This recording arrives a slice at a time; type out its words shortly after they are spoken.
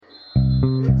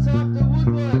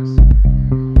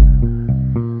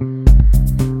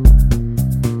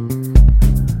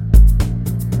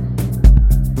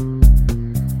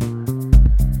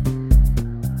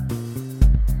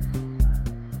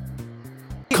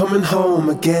coming home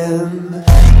again.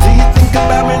 Do you think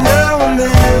about me now and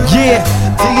then? Yeah.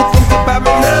 Do you think about me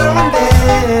now and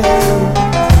then?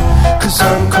 'Cause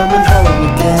I'm coming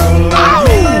home again.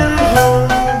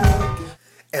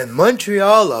 And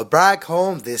Montreal are back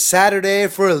home this Saturday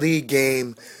for a league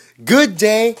game. Good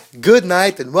day, good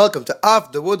night, and welcome to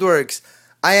Off the Woodworkx.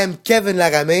 I am Kevin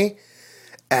Laramé,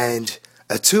 and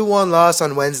a 2-1 loss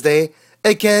on Wednesday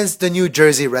against the New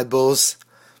Jersey Red Bulls.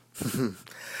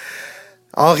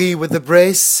 Henri with the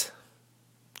brace.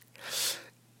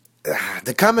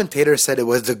 The commentator said it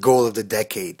was the goal of the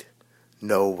decade.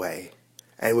 No way.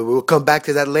 And we will come back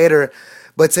to that later.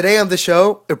 But today on the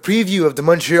show, a preview of the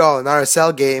Montreal and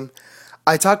RSL game.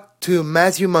 I talked to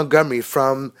Matthew Montgomery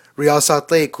from Real Salt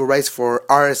Lake, who writes for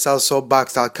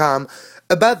RSLSoapbox.com,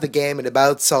 about the game and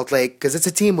about Salt Lake, because it's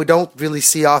a team we don't really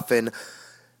see often,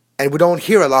 and we don't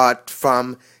hear a lot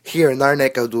from here in our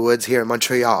neck of the woods here in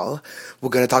Montreal. We're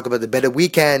going to talk about the better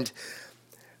weekend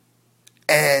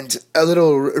and a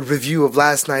little review of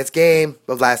Wednesday night's game,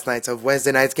 and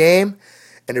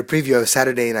a preview of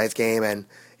Saturday night's game, and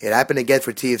it happened again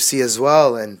for TFC as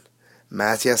well, and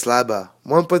Matthias Laba,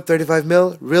 1.35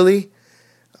 mil, really?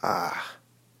 We're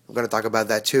going to talk about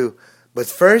that too. But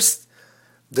first,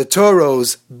 the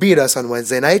Toros beat us on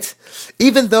Wednesday night,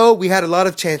 even though we had a lot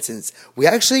of chances. We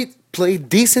actually played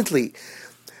decently.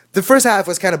 The first half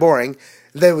was kind of boring.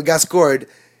 Then we got scored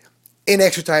in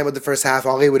extra time with the first half,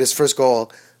 Henri with his first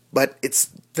goal. But it's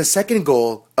the second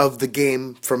goal of the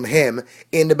game from him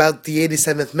in about the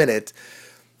 87th minute.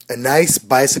 A nice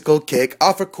bicycle kick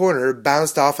off a corner,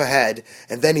 bounced off a head,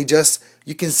 and then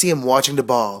you can see him watching the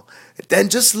ball. Then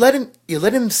just let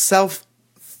himself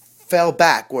fell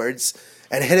backwards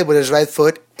and hit it with his right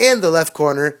foot in the left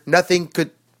corner.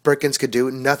 Perkins could do,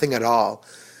 nothing at all.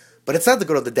 But it's not the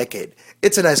goal of the decade.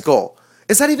 It's a nice goal.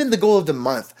 It's not even the goal of the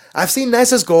month. I've seen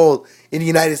nicest goal in the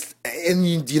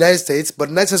United States,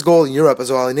 but nicest goal in Europe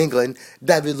as well, in England.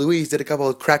 David Luiz did a couple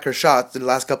of cracker shots in the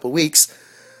last couple of weeks.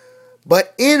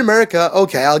 But in America,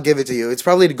 okay, I'll give it to you. It's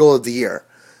probably the goal of the year.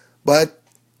 But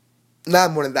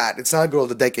not more than that. It's not a goal of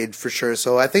the decade for sure.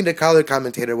 So I think the color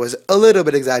commentator was a little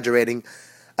bit exaggerating.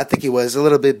 I think he was a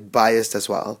little bit biased as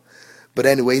well. But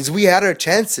anyways, we had our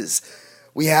chances.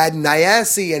 We had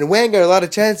Nyasi and Wenger a lot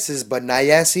of chances, but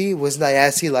Nyasi was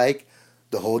Nyasi like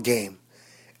the whole game.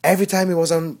 Every time he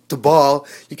was on the ball,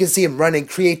 you can see him running,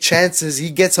 create chances. He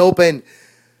gets open,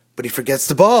 but he forgets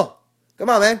the ball. Come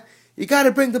on, man. You got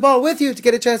to bring the ball with you to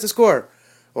get a chance to score.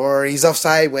 Or he's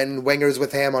offside when Wenger's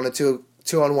with him on a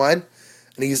 2-on-1, and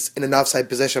he's in an offside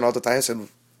position all the time, so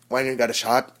Wenger got a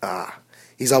shot.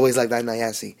 He's always like that,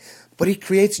 Nyasi. But he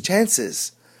creates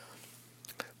chances.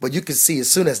 But you can see as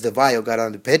soon as DeVayo got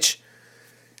on the pitch,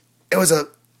 it was a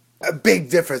big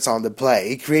difference on the play.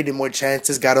 He created more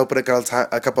chances, got open a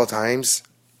couple of times.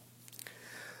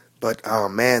 But, oh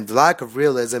man, the lack of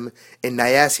realism in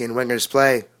Nyasi and Wenger's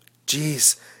play.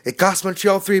 Jeez, it cost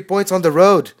Montreal 3 points on the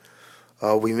road.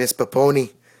 Oh, we miss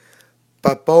Paponi.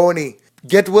 Paponi.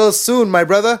 Get well soon, my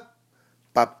brother.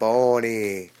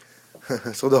 Paponi.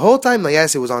 So the whole time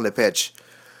Nyasi was on the pitch,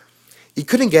 he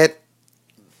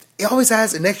always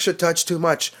has an extra touch too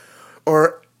much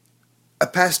or a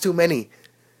pass too many.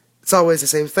 It's always the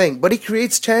same thing. But he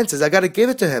creates chances. I got to give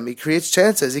it to him. He creates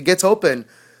chances. He gets open.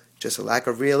 Just a lack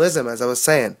of realism, as I was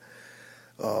saying.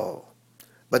 Oh,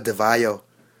 but DeVayo.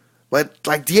 But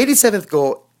like the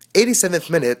 87th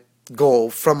minute goal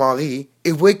from Henri,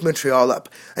 it waked Montreal up.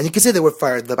 And you can see they were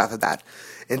fired up after that.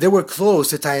 And they were close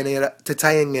to tying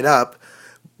it up.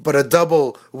 But a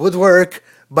double woodwork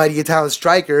by the Italian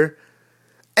striker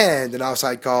and an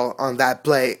offside call on that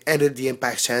play ended the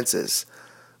Impact's chances.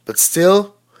 But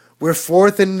still, we're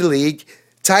fourth in the league,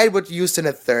 tied with Houston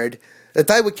at third,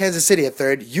 tied with Kansas City at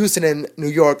third, Houston and New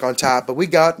York on top. But we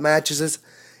got matches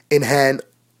in hand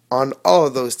on all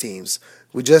of those teams.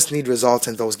 We just need results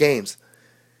in those games.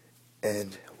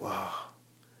 And, wow,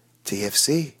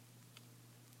 TFC.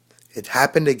 It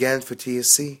happened again for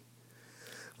TFC.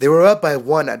 They were up by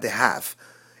 1 at the half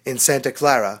in Santa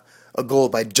Clara. A goal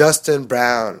by Justin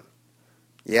Brown.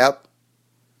 Yep.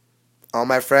 Oh,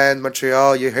 my friend,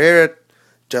 Montreal, you hear it.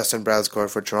 Justin Brown scored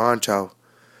for Toronto.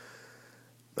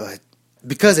 But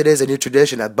because it is a new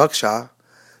tradition at Buckshaw,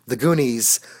 the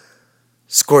Goonies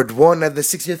scored one at the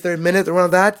 63rd minute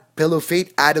around that. Pillow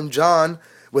feet, Adam John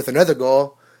with another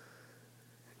goal.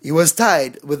 He was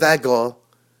tied with that goal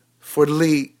for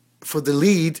the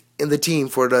lead in the team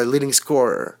for the leading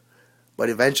scorer. But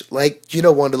eventually,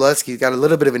 Wondolewski's got a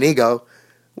little bit of an ego,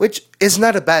 which is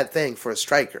not a bad thing for a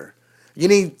striker. You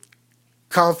need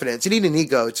confidence. You need an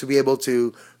ego to be able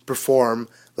to perform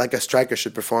like a striker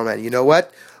should perform. And you know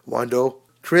what? Wando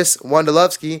Chris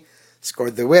Wondolowski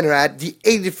scored the winner at the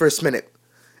 81st minute.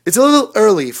 It's a little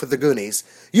early for the Goonies.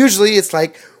 Usually it's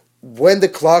like when the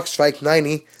clock strikes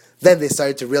 90, then they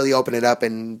started to really open it up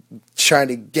and trying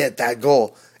to get that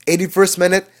goal. 81st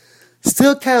minute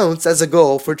still counts as a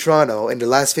goal for Toronto in the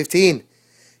last 15.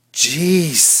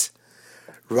 Jeez.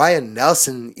 Ryan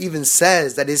Nelson even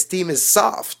says that his team is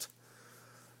soft.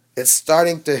 It's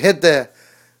starting to hit the,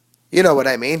 you know what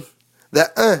I mean.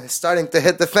 It's starting to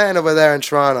hit the fan over there in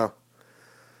Toronto.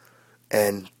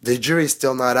 And the jury's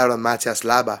still not out on Matias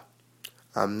Laba.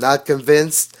 I'm not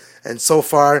convinced, and so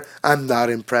far, I'm not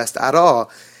impressed at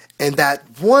all. And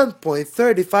that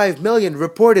 $1.35 million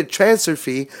reported transfer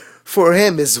fee for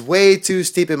him is way too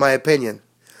steep in my opinion.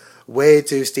 Way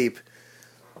too steep.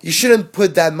 You shouldn't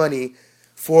put that money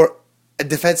for a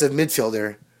defensive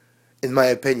midfielder, in my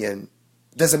opinion.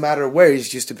 Doesn't matter where he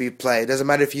used to be played. Doesn't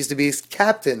matter if he used to be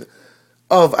captain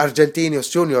of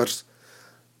Argentinos Juniors.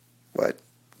 But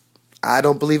I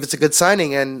don't believe it's a good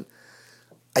signing, and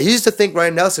I used to think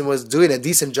Ryan Nelson was doing a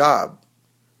decent job.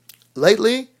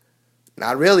 Lately,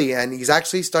 not really, and he's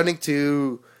actually starting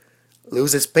to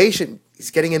lose his patience. He's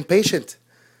getting impatient.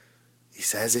 He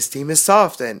says his team is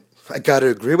soft, and I gotta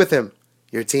agree with him.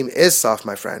 Your team is soft,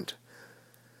 my friend.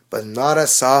 But not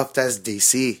as soft as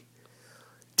DC.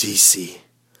 DC.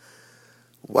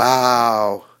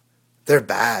 Wow. They're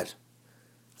bad.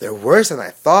 They're worse than I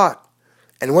thought.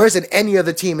 And worse than any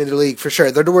other team in the league, for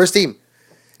sure. They're the worst team.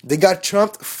 They got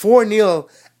trumped 4-0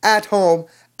 at home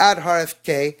at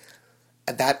RFK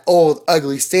at that old,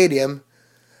 ugly stadium.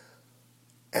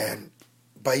 And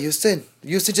by Houston.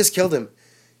 Houston just killed him.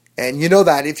 And you know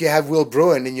that if you have Will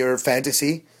Bruin in your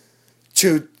fantasy,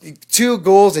 two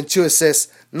goals and 2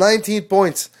 assists, 19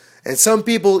 points. And some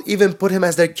people even put him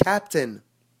as their captain.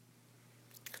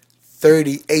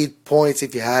 38 points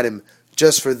if you had him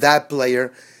just for that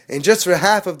player. And just for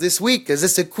half of this week, because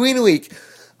it's the Queen Week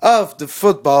of the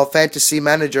Football Fantasy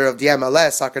Manager of the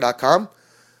MLS, Soccer.com.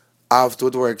 Of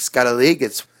Woodworkx got a league.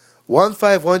 It's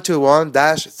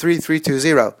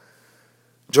 15121-3320.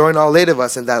 Join all 8 of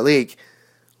us in that league.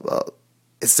 Well,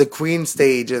 it's the Queen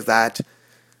stage of that.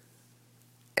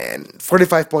 And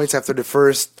 45 points after the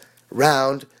first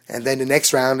round. And then the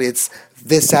next round, it's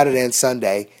this Saturday and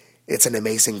Sunday. It's an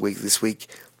amazing week this week.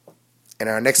 And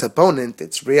our next opponent,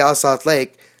 it's Real Salt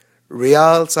Lake.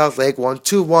 Real Salt Lake won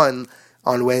 2-1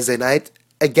 on Wednesday night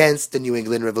against the New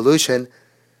England Revolution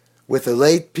with a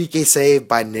late PK save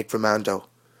by Nick Rimando.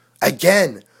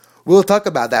 Again, we'll talk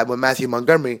about that with Matthew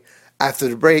Montgomery after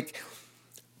the break.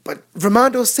 But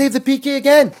Rimando saved the PK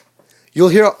again. You'll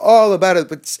hear all about it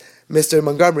with Mr.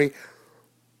 Montgomery.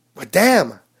 But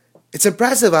damn, it's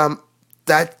impressive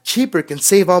that keeper can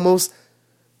save almost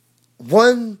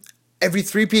 1 every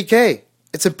 3 PK.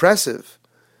 It's impressive.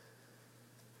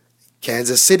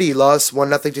 Kansas City lost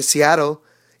 1-0 to Seattle.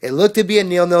 It looked to be a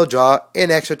 0-0 draw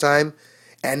in extra time.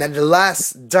 And at the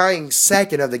last dying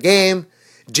second of the game,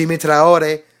 Jimmy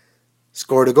Traore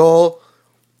scored a goal.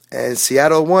 And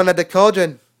Seattle won at the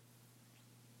Cauldron.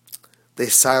 They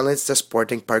silenced the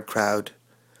Sporting Park crowd.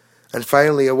 And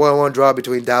finally, a 1-1 draw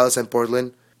between Dallas and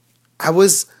Portland. I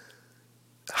was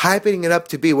hyping it up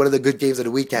to be one of the good games of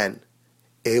the weekend.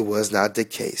 It was not the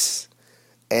case.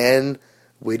 And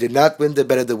we did not win the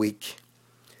bet of the week.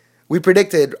 We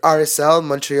predicted RSL,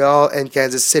 Montreal, and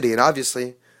Kansas City. And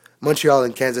obviously, Montreal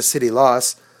and Kansas City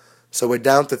lost. So we're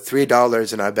down to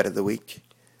 $3 in our bet of the week.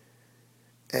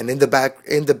 And in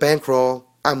the bankroll,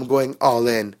 I'm going all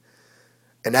in.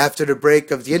 And after the break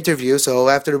of the interview, so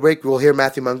after the break, we'll hear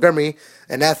Matthew Montgomery.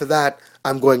 And after that,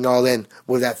 I'm going all in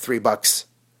with that $3.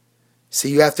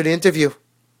 See you after the interview.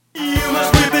 You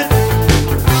must whip it.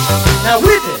 Now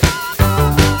whip it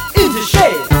into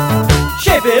shape.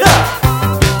 Shape it up.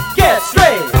 Get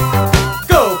straight.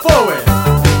 Go forward.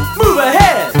 Move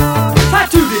ahead. Try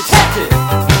to detect it.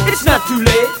 It's not too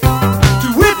late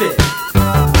to whip it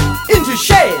into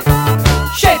shape.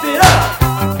 Shape it up.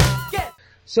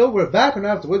 So we're back on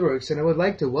After Woodworkx, and I would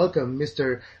like to welcome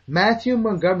Mr. Matthew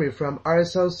Montgomery from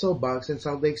RSL Soapbox in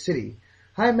Salt Lake City.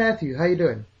 Hi Matthew, how you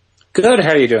doing? Good,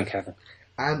 how are you doing, Kevin?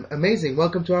 I'm amazing.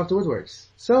 Welcome to After Woodworkx.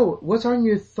 So, what are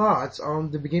your thoughts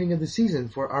on the beginning of the season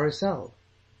for RSL?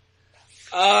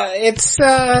 I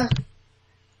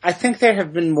think there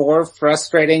have been more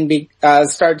frustrating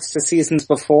starts to seasons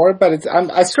before, but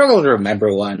I struggle to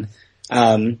remember one.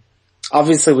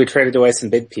 Obviously, we traded away some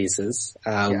big pieces.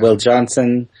 Will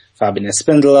Johnson, Fabian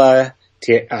Espindola,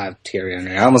 Thierry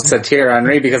Henry. I almost said Thierry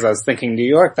Henry because I was thinking New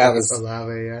York. That was...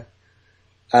 Olave,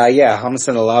 yeah.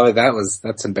 Homicide Olave,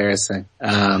 that's embarrassing.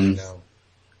 No.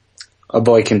 A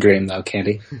boy can dream though, can't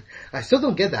he? I still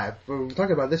don't get that. We're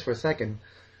talking about this for a second.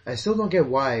 I still don't get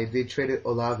why they traded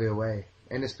Olave away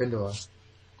and Espindola.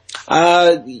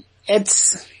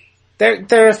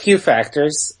 There are a few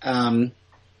factors.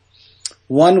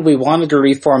 One, we wanted to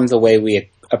reform the way we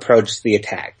approached the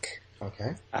attack.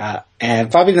 Okay.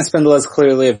 And Fabian Espindola is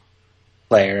clearly a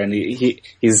player, and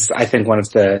he's, I think, one of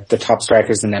the top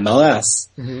strikers in MLS.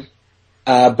 Mm-hmm.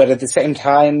 But at the same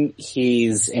time,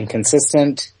 he's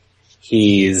inconsistent.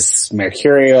 He's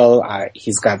mercurial.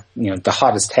 He's got, the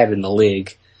hottest head in the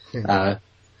league. Mm-hmm.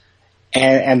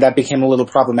 And that became a little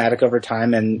problematic over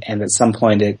time, and at some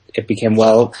point it became,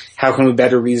 well, how can we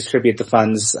better redistribute the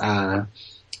funds,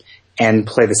 and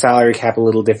play the salary cap a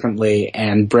little differently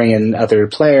and bring in other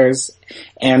players.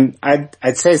 And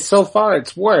I'd say so far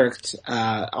it's worked,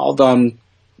 although I'm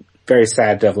very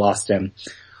sad to have lost him.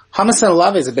 Jameson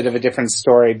Olave is a bit of a different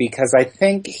story because I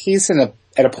think he's at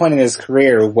a point in his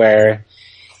career where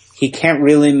he can't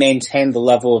really maintain the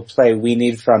level of play we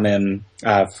need from him,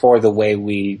 for the way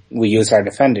we use our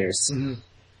defenders. Mm-hmm.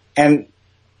 And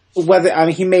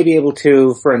he may be able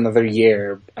to for another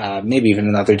year, maybe even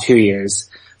another 2 years.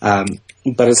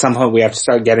 But at some point we have to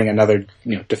start getting another,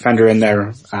 defender in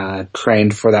there,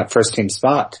 trained for that first team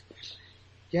spot.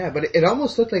 Yeah, but it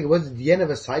almost looked like it was the end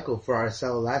of a cycle for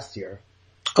RSL last year.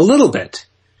 A little bit.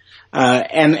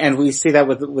 And we see that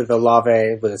with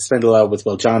Olave, with Espindola, with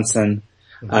Will Johnson.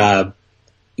 Mm-hmm.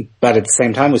 But at the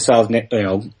same time we still have Nick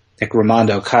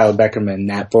Raimondo, Kyle Beckerman,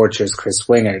 Nat Borchers, Chris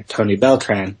Winger, Tony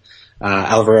Beltran,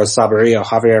 Alvaro Saborio,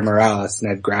 Javier Morales,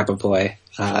 Ned Grabavoy.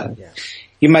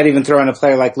 You might even throw in a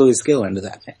player like Luis Gill into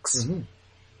that mix. Mm-hmm.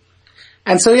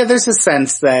 And so, there's a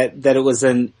sense that it was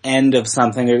an end of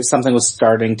something, or something was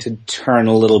starting to turn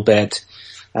a little bit,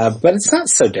 but it's not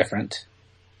so different.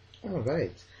 All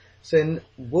right. So, then,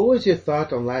 what was your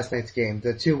thought on last night's game,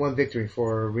 the 2-1 victory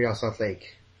for Real Salt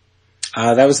Lake?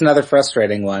 That was another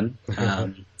frustrating one.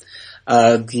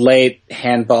 Late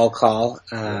handball call,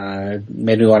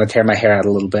 made me want to tear my hair out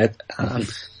a little bit.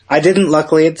 I didn't,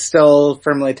 luckily. It's still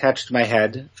firmly attached to my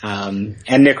head. And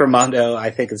Nick Raimondo, I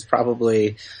think, is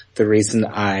probably the reason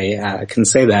I can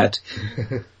say that.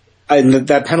 And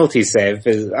that penalty save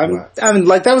is,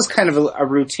 that was kind of a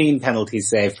routine penalty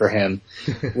save for him,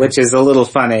 which is a little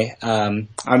funny. I'm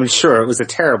sure it was a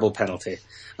terrible penalty.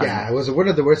 Yeah, it was one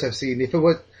of the worst I've seen. If it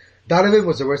was, Donovan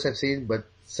was the worst I've seen, but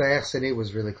Sayak Sene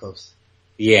was really close.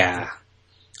 Yeah.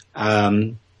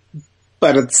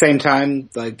 But at the same time,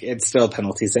 it's still a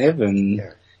penalty save, and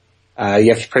you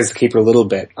have to praise the keeper a little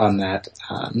bit on that.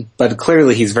 But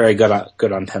clearly he's very good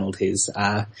on penalties.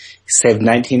 He saved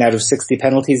 19 out of 60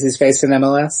 penalties he's faced in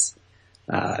MLS.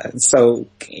 So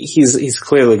he's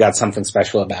clearly got something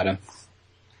special about him.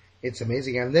 It's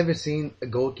amazing. I've never seen a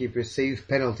goalkeeper save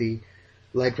penalty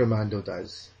like Raimondo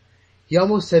does. He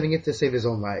almost saving it to save his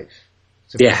own life.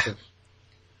 It's impressive.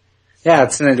 Yeah,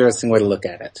 it's an interesting way to look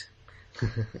at it.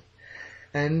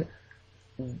 And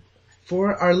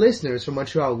for our listeners from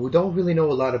Montreal who don't really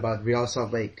know a lot about Real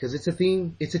Salt Lake, because it's a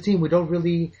team we don't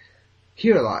really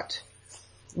hear a lot,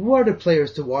 who are the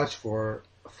players to watch for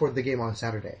the game on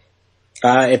Saturday?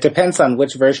 It depends on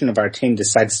which version of our team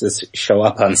decides to show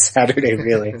up on Saturday,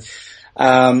 really.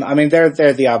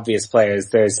 They're the obvious players.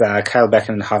 There's Kyle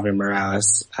Beckham and Javier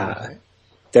Morales.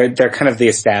 They're kind of the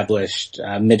established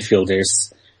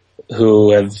midfielders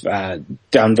who have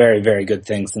done very, very good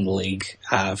things in the league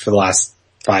for the last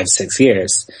 5-6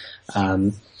 years.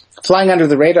 Flying under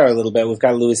the radar a little bit, we've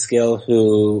got Luis Gill,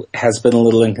 who has been a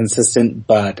little inconsistent,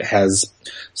 but has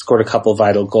scored a couple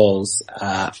vital goals.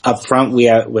 Up front, we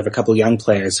have a couple young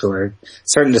players who are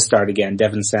certain to start again,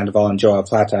 Devin Sandoval and Joao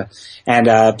Plata. And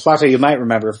Plata, you might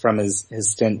remember from his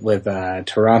stint with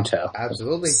Toronto.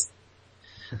 Absolutely.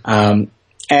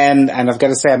 And I've got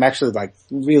to say, I'm actually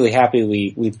really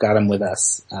happy we've got him with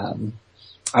us.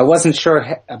 I wasn't sure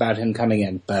about him coming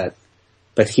in, but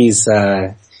he's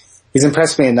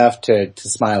impressed me enough to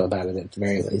smile about it at the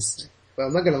very least. Well,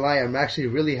 I'm not gonna lie, I'm actually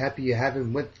really happy you have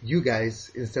him with you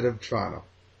guys instead of Toronto.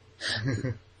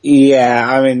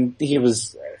 Yeah,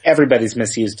 everybody's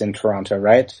misused in Toronto,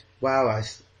 right? Wow,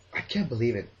 I can't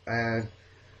believe it.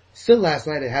 Still last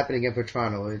night it happened again for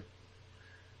Toronto.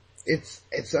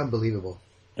 It's unbelievable.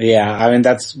 Yeah,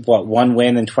 that's one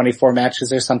win in 24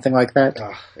 matches or something like that?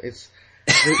 It's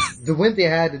the win they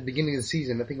had at the beginning of the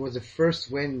season. I think it was the first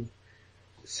win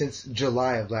since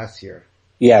July of last year.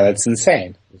 Yeah, that's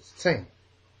insane. It's insane.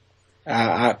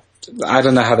 I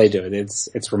don't know how they do it.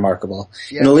 It's remarkable.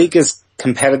 Yeah, and the league is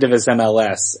competitive as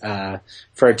MLS,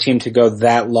 for a team to go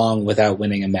that long without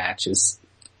winning a match is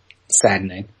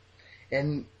saddening.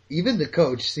 And even the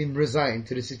coach seemed resigned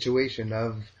to the situation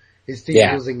of his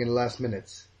team losing in the last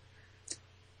minutes.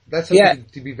 That's something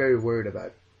to be very worried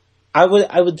about. I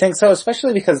would think so,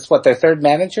 especially because it's what, their third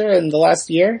manager in the last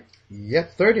year?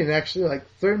 Yep, third in actually, like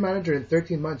third manager in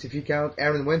 13 months if you count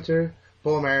Aaron Winter,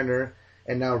 Paul Mariner,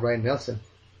 and now Ryan Nelson.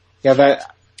 Yeah,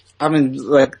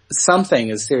 like, something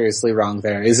is seriously wrong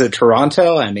there. Is it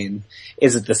Toronto? I mean,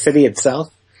 is it the city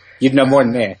itself? You'd know more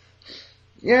than me.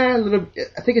 Yeah, a little.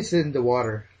 I think it's in the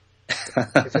water.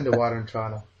 It's in the water in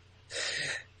Toronto.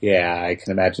 Yeah, I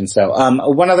can imagine so.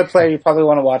 One other player you probably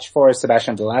want to watch for is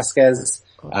Sebastian Velasquez.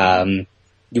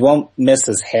 You won't miss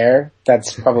his hair.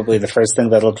 That's probably the first thing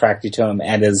that'll attract you to him,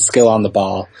 and his skill on the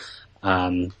ball.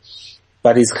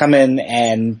 But he's come in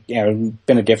and,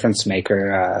 been a difference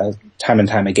maker, time and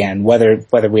time again.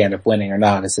 Whether we end up winning or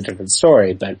not is a different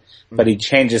story, but he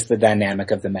changes the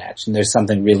dynamic of the match, and there's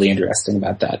something really interesting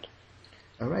about that.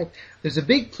 Alright. There's a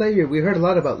big player we heard a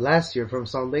lot about last year from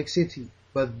Salt Lake City,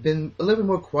 but been a little bit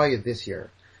more quiet this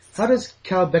year. How does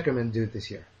Cal Beckerman do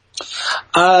this year?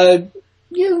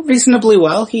 Reasonably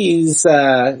well. He's,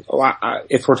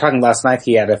 if we're talking last night,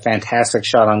 he had a fantastic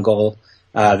shot on goal,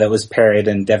 that was parried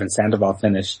and Devin Sandoval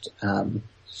finished.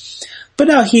 But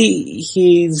no, he's,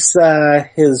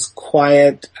 his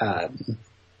quiet,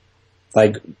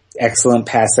 excellent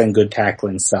passing, good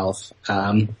tackling self.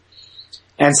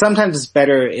 And sometimes it's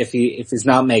better if he's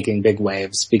not making big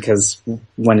waves, because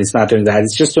when he's not doing that,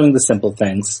 he's just doing the simple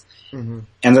things. Mm-hmm.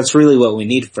 And that's really what we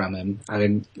need from him. I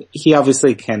mean, he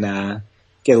obviously can,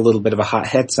 get a little bit of a hot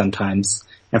head sometimes,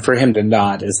 and for him to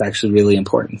not is actually really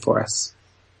important for us.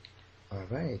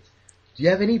 Alright. Do you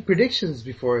have any predictions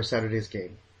before Saturday's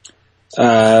game?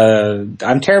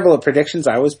 I'm terrible at predictions.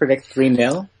 I always predict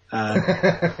 3-0.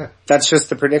 That's just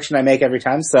the prediction I make every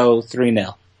time, so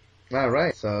 3-0.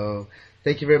 Alright, so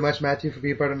thank you very much, Matthew, for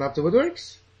being part of Not the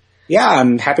Woodworkx. Yeah,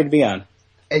 I'm happy to be on.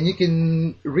 And you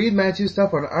can read Matthew's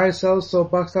stuff on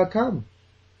rslsoapbox.com.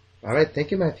 Alright,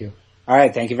 thank you, Matthew.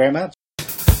 Alright, thank you very much.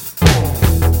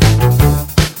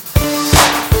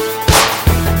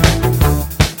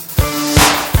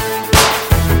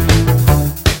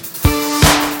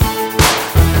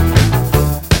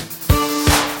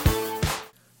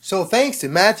 So thanks to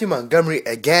Matthew Montgomery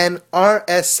again,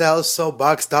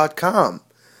 rslsoapbox.com.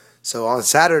 So on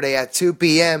Saturday at 2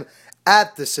 p.m.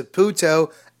 at the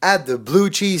Saputo at the Blue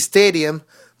Cheese Stadium,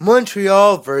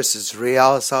 Montreal versus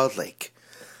Real Salt Lake.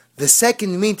 The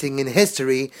second meeting in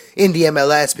history in the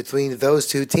MLS between those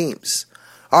two teams.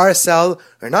 RSL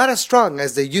are not as strong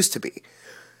as they used to be.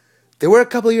 They were a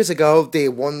couple years ago. They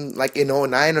won like in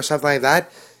 09 or something like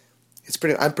that.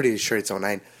 I'm pretty sure it's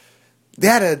 09. They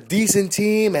had a decent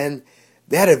team and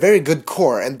they had a very good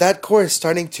core, and that core is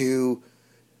starting to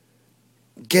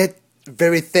get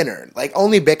very thinner. Like,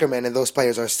 only Beckerman and those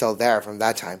players are still there from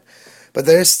that time. But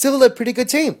they're still a pretty good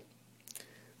team.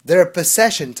 They're a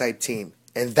possession type team,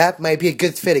 and that might be a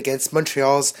good fit against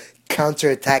Montreal's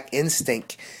counter-attack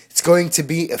instinct. It's going to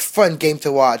be a fun game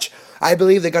to watch. I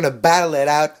believe they're going to battle it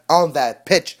out on that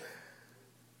pitch.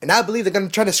 And I believe they're going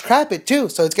to try to scrap it too.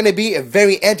 So it's going to be a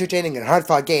very entertaining and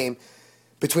hard-fought game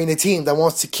between a team that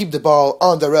wants to keep the ball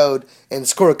on the road and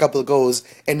score a couple of goals,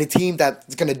 and a team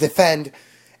that's going to defend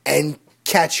and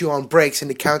catch you on breaks in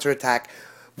the counterattack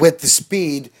with the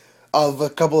speed of a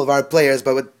couple of our players,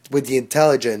 but with the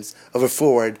intelligence of a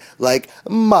forward like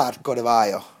Marco De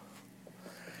Vaio.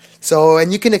 So,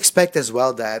 and you can expect as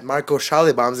well that Marco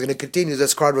Schallibaum is going to continue the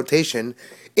squad rotation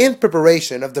in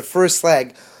preparation of the first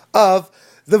leg of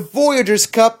the Voyageurs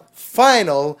Cup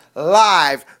final,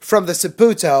 live from the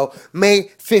Saputo, May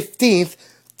 15th,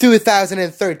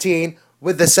 2013,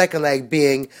 with the second leg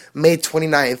being May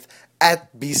 29th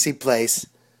at BC Place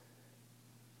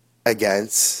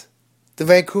against the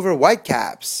Vancouver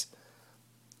Whitecaps.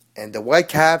 And the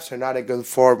Whitecaps are not in good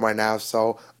form right now,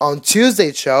 so on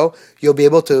Tuesday's show, you'll be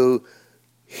able to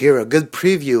hear a good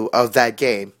preview of that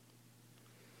game.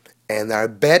 And our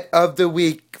bet of the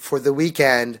week for the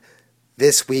weekend,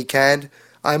 this weekend,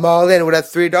 I'm all in with that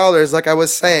 $3, like I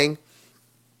was saying.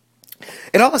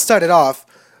 It all started off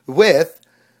with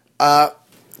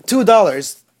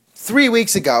 $2. 3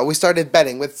 weeks ago, we started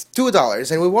betting with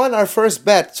 $2, and we won our first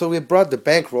bet, so we brought the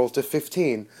bankroll to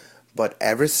 $15. But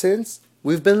ever since,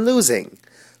 we've been losing.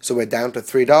 So we're down to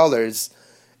 $3,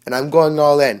 and I'm going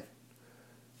all in.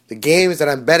 The games that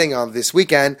I'm betting on this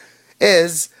weekend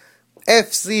is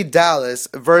FC Dallas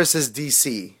versus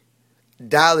DC.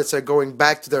 Dallas are going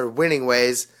back to their winning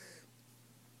ways,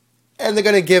 and they're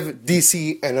going to give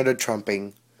DC another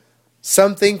trumping.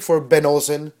 Something for Ben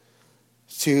Olsen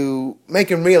to make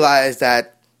him realize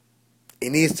that he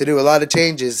needs to do a lot of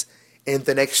changes in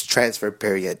the next transfer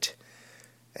period.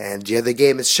 And the other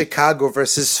game is Chicago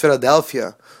versus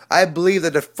Philadelphia. I believe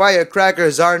that the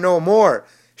Firecrackers are no more.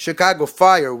 Chicago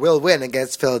Fire will win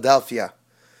against Philadelphia.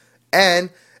 And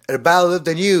a battle of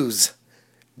the news.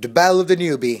 The battle of the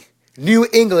newbie. New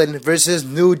England versus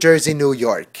New Jersey, New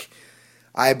York.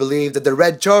 I believe that the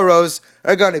Red Choros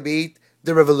are going to beat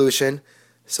the Revolution.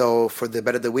 So for the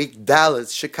bet of the week,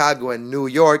 Dallas, Chicago, and New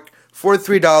York for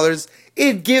 $3.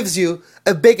 It gives you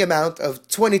a big amount of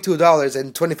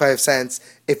 $22.25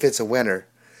 if it's a winner.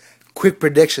 Quick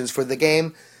predictions for the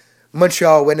game.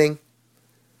 Montreal winning.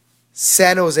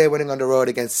 San Jose winning on the road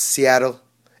against Seattle.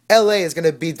 LA is going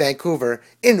to beat Vancouver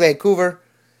in Vancouver.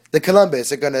 The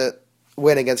Columbus are going to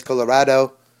win against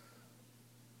Colorado.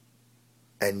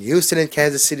 And Houston and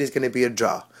Kansas City is going to be a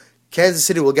draw. Kansas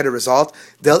City will get a result.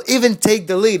 They'll even take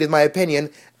the lead, in my opinion,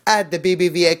 at the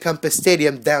BBVA Compass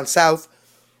Stadium down south.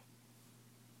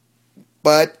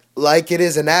 But like it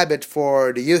is an habit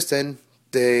for the Houston,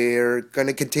 they're going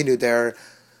to continue their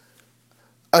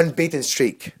unbeaten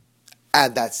streak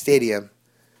at that stadium,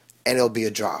 and it'll be a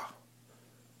draw.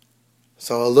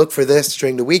 So look for this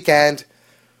during the weekend.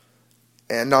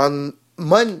 And on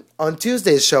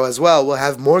Tuesday's show as well, we'll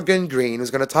have Morgan Green,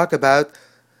 who's going to talk about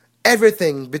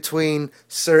everything between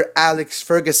Sir Alex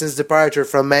Ferguson's departure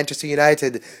from Manchester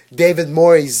United, David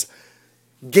Moyes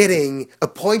getting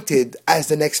appointed as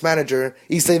the next manager.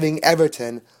 He's leaving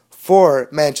Everton for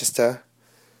Manchester.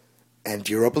 And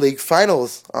Europa League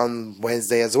finals on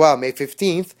Wednesday as well, May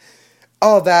 15th.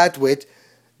 All that with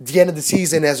the end of the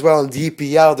season as well in the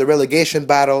EPL, the relegation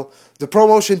battle, the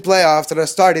promotion playoffs that are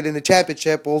started in the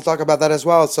championship. We'll talk about that as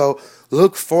well. So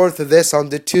look forward to this on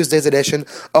the Tuesday's edition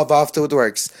of Off to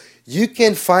Woodworkx. You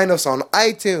can find us on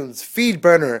iTunes,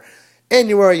 Feedburner,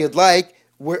 anywhere you'd like.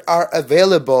 We are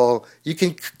available. You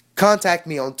can contact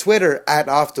me on Twitter at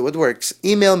Off to Woodworkx.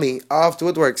 Email me,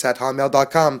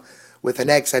 offtowoodworkx@hotmail.com with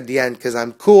an X at the end because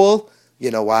I'm cool.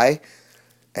 You know why.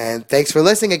 And thanks for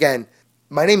listening again.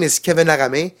 My name is Kevin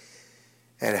Nagame,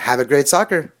 and have a great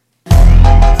soccer.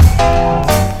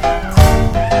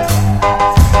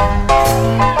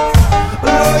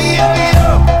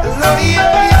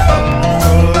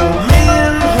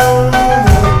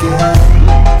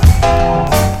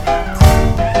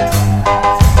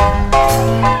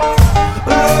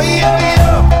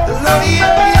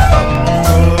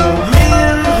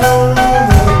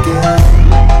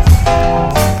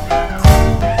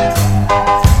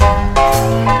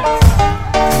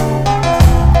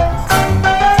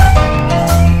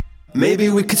 Maybe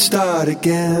we could start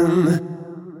again.